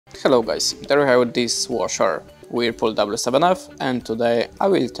Hello guys, there you have this washer, Whirlpool W7F, and today I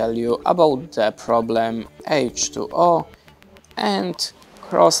will tell you about the problem H2O and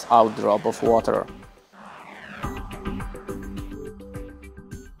crossed out drop of water.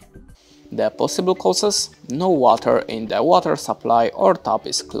 The possible causes: no water in the water supply or tap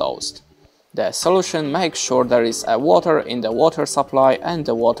is closed. The solution: make sure there is a water in the water supply and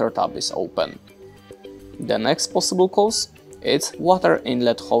the water tap is open. The next possible cause: its water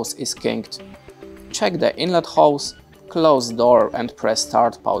inlet hose is kinked. Check the inlet hose, close door and press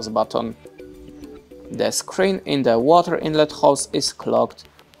start pause button. The screen in the water inlet hose is clogged.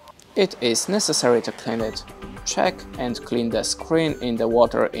 It is necessary to clean it. Check and clean the screen in the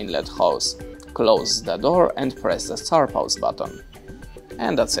water inlet hose. Close the door and press the start pause button.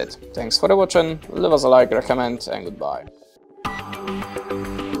 And that's it. Thanks for watching, leave us a like, recommend and goodbye.